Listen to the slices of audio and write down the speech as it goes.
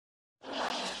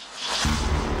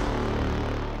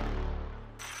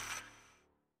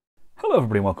Hello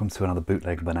everybody and welcome to another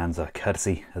bootleg bonanza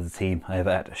courtesy of the team over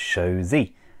at Show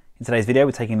Z. In today's video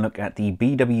we're taking a look at the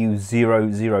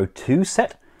BW-002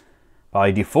 set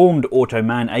by Deformed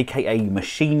Automan aka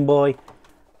Machine Boy.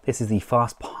 This is the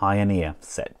Fast Pioneer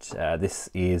set. This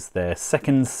is their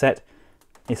second set.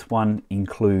 This one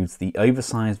includes the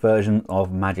oversized version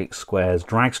of Magic Square's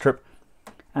drag strip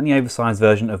and the oversized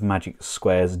version of Magic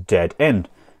Square's dead end.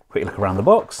 Quick look around the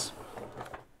box.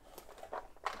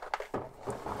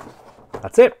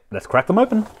 That's it, let's crack them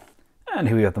open. And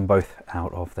here we have them both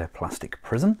out of their plastic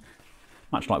prison.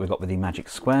 Much like we got with the Magic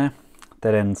Square.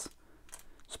 Dead End's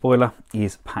spoiler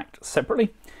is packed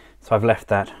separately, so I've left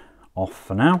that off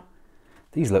for now.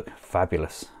 These look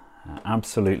fabulous,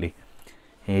 absolutely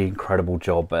incredible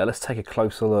job. Let's take a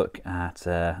closer look at,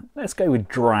 let's go with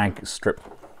drag strip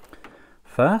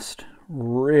first.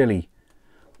 Really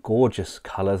gorgeous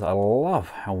colours. I love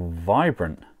how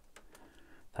vibrant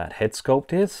that head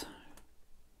sculpt is.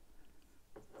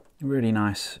 Really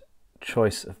nice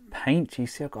choice of paint. You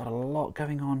see I've got a lot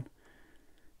going on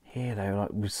here though,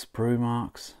 like with sprue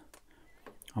marks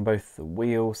on both the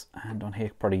wheels and on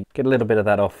here. Probably get a little bit of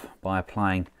that off by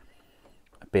applying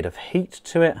a bit of heat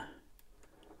to it.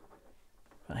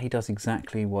 But he does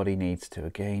exactly what he needs to.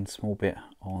 Again, small bit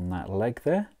on that leg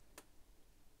there.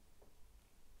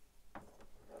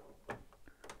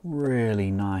 Really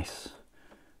nice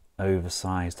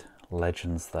oversized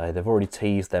legends though. They've already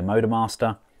teased their Motor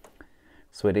Master.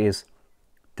 So it is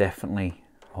definitely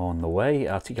on the way.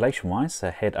 Articulation wise,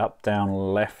 so head up, down,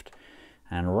 left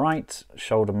and right.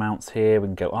 Shoulder mounts here, we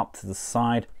can go up to the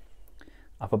side.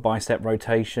 Upper bicep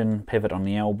rotation, pivot on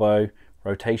the elbow,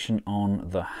 rotation on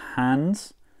the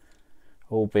hands.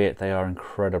 Albeit they are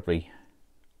incredibly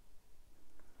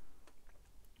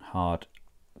hard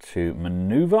to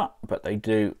maneuver, but they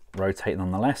do rotate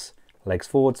nonetheless. Legs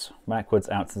forwards, backwards,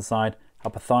 out to the side.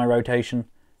 Upper thigh rotation,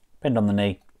 bend on the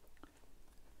knee.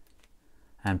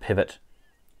 And pivot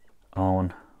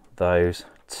on those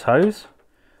toes.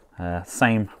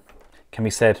 Same can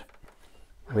be said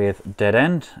with Dead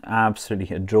End.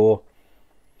 Absolutely adore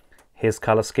his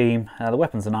colour scheme. The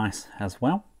weapons are nice as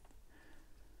well.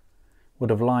 Would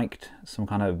have liked some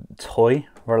kind of toy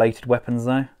related weapons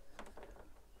though.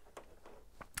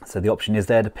 So the option is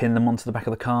there to pin them onto the back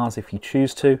of the cars if you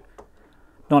choose to.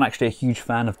 Not actually a huge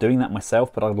fan of doing that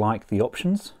myself, but I like the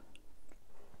options.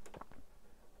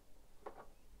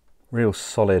 Real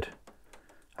solid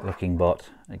looking bot.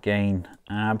 Again,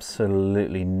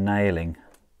 absolutely nailing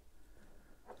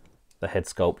the head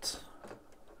sculpts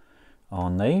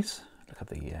on these. Look at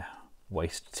the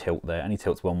waist tilt there. Only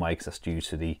tilts one way because that's due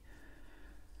to the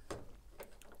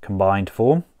combined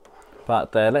form.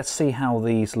 But let's see how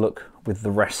these look with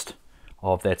the rest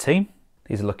of their team.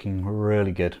 These are looking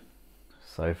really good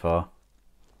so far.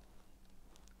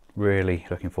 Really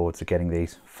looking forward to getting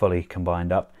these fully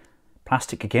combined up.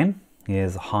 Plastic again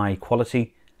is high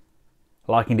quality,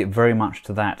 likened it very much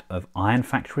to that of Iron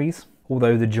Factory's,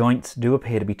 although the joints do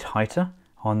appear to be tighter.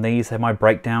 On these, my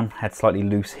breakdown had slightly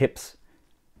loose hips.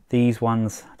 These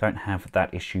ones don't have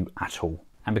that issue at all.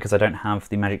 And because I don't have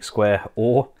the Magic Square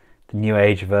or the New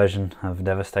Age version of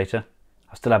Devastator,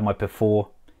 I still have my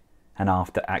before and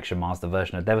after Action Master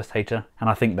version of Devastator, and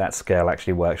I think that scale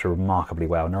actually works remarkably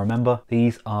well. Now remember,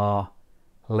 these are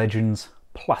Legends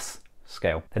Plus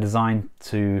scale. They're designed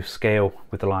to scale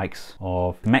with the likes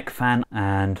of Mech-Fan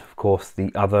and of course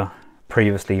the other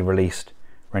previously released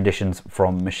renditions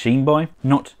from Machine Boy,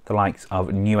 not the likes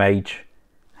of New Age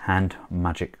and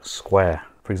Magic Square.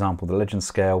 For example, the Legend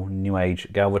scale, New Age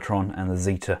Galvatron and the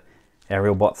Zeta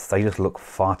aerial bots, they just look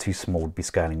far too small to be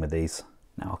scaling with these.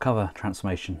 Now I'll cover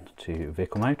transformation to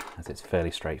vehicle mode as it's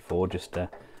fairly straightforward. Just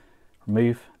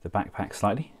remove the backpack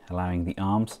slightly, allowing the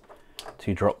arms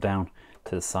to drop down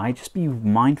to the side. Just be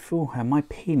mindful, my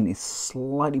pin is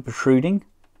slightly protruding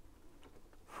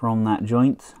from that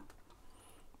joint.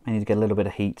 I need to get a little bit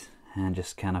of heat and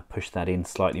just kind of push that in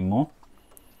slightly more.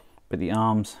 But the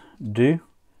arms do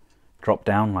drop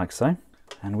down like so.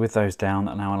 And with those down,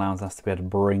 that now allows us to be able to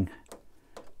bring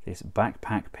this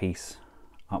backpack piece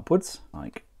upwards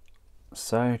like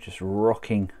so, just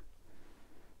rocking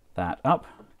that up.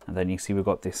 And then you see we've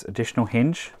got this additional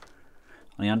hinge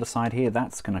on the underside here.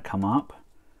 That's going to come up,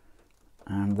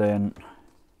 and then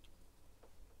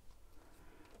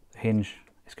the hinge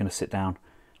is going to sit down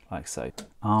like so.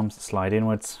 Arms slide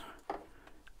inwards,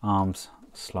 arms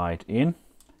slide in.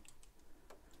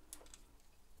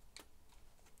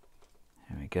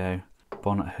 Here we go.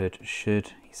 Bonnet hood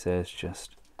should, he says,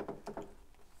 just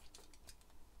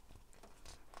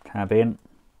cab in.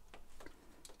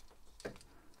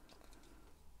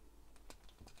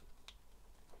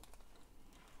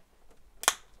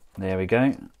 There we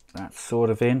go, that's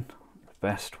sort of in.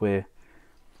 Best we're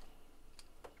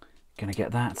gonna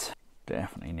get that.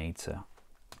 Definitely need to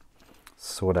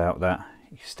sort out that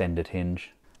extended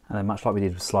hinge. And then much like we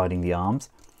did with sliding the arms,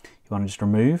 you want to just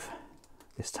remove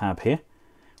this tab here,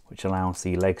 which allows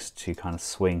the legs to kind of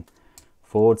swing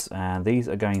forwards, and these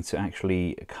are going to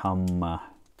actually come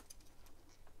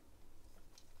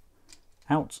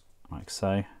out like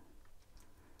so.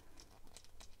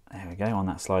 There we go, on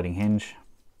that sliding hinge.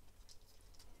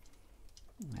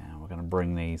 Now we're going to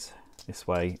bring these this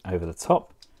way over the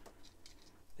top.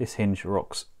 This hinge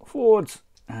rocks forwards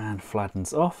and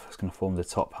flattens off. It's going to form the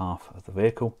top half of the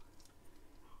vehicle.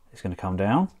 It's going to come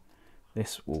down.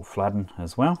 This will flatten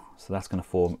as well, so that's going to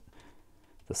form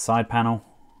the side panel.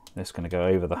 This is going to go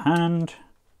over the hand.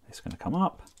 This is going to come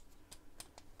up,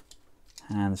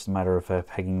 and it's a matter of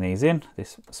pegging these in.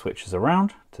 This switches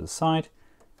around to the side,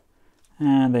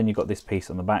 and then you've got this piece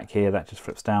on the back here that just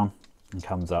flips down and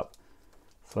comes up.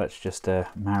 So let's just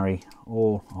marry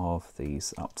all of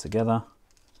these up together.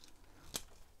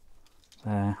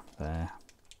 There, there,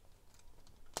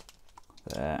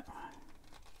 there.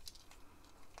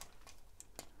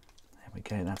 There we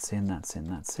go, that's in, that's in,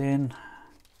 that's in.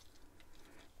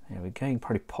 There we go, you can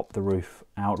probably pop the roof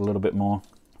out a little bit more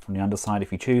from the underside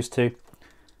if you choose to.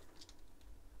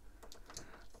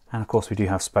 And of course we do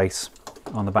have space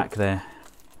on the back there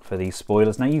for these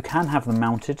spoilers. Now you can have them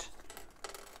mounted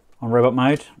on robot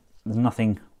mode. There's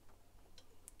nothing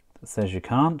that says you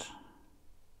can't.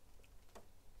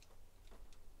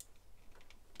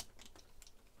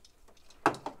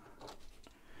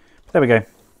 But there we go. It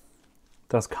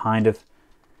does kind of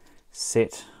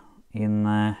sit in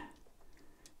there.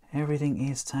 Everything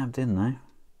is tabbed in though.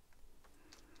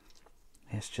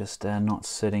 It's just not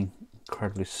sitting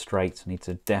incredibly straight. I need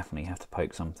to definitely have to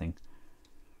poke something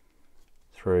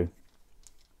through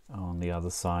on the other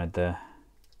side there.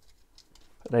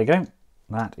 But there you go,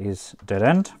 that is dead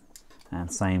end.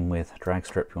 And same with drag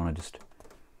strip, you want to just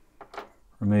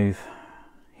remove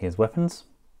his weapons,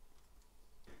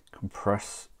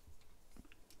 compress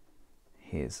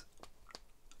his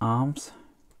arms,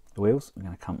 the wheels are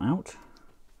going to come out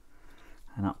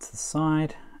and up to the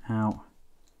side, out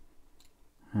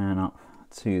and up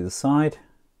to the side.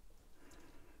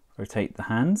 Rotate the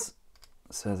hands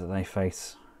so that they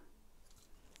face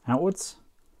outwards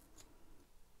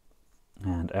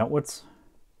and outwards.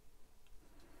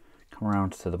 Come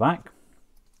around to the back.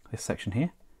 This section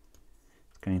here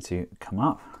is going to come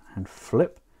up and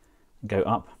flip and go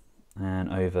up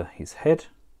and over his head.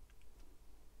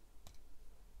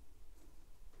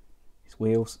 His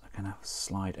wheels are going to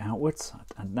slide outwards,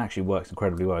 and it actually works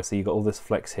incredibly well. So you've got all this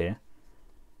flex here,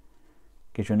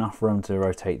 gives you enough room to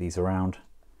rotate these around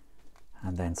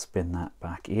and then spin that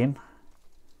back in.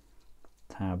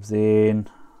 Tabs in,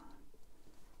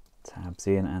 tabs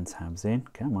in and tabs in.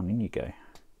 Come on, in you go.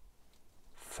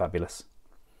 Fabulous.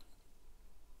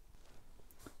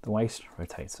 The waist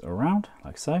rotates around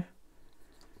like so.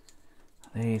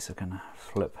 These are going to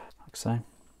flip like so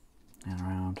and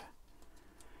around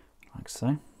like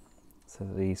so. So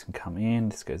that these can come in.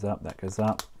 This goes up, that goes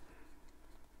up.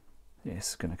 This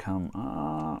is going to come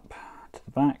up to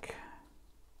the back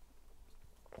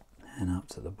and up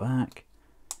to the back.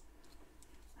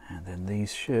 And then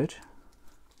these should,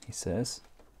 he says,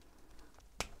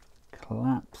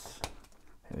 collapse.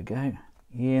 There we go,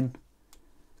 in.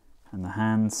 And the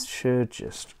hands should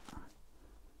just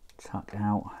tuck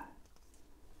out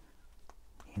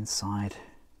inside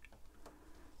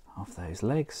of those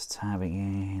legs, tabbing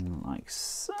in like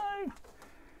so.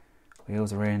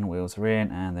 Wheels are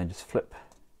in, and then just flip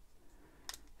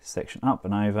this section up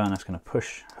and over, and that's going to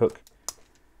push, hook,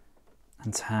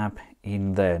 and tab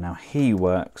in there. Now he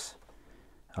works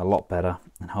a lot better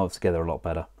and holds together a lot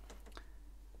better,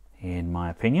 in my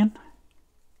opinion.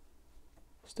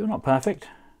 Still not perfect,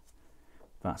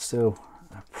 but still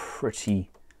a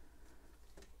pretty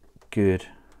good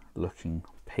looking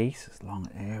piece, as long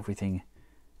as everything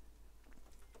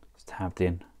is tabbed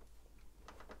in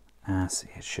as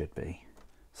it should be.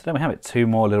 So there we have it, two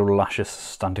more little luscious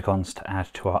Stunticons to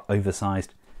add to our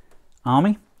oversized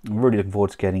army. I'm really looking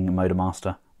forward to getting a Motor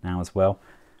Master now as well.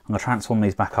 I'm going to transform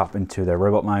these back up into their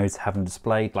robot modes, have them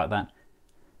displayed like that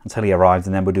until he arrives,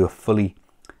 and then we'll do a fully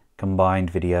combined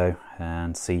video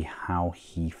and see how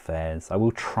he fares. I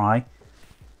will try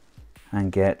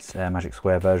and get a Magic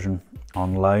Square version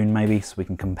on loan maybe, so we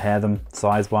can compare them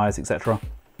size-wise, etc.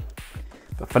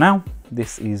 But for now,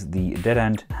 this is the dead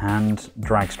end hand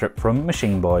drag strip from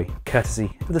Machine Boy,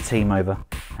 courtesy of the team over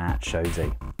at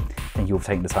Shozy. Thank you all for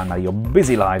taking the time out of your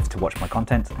busy lives to watch my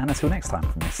content, and until next time,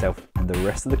 from myself and the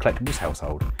rest of the Collectables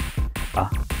household,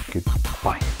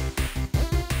 Goodbye.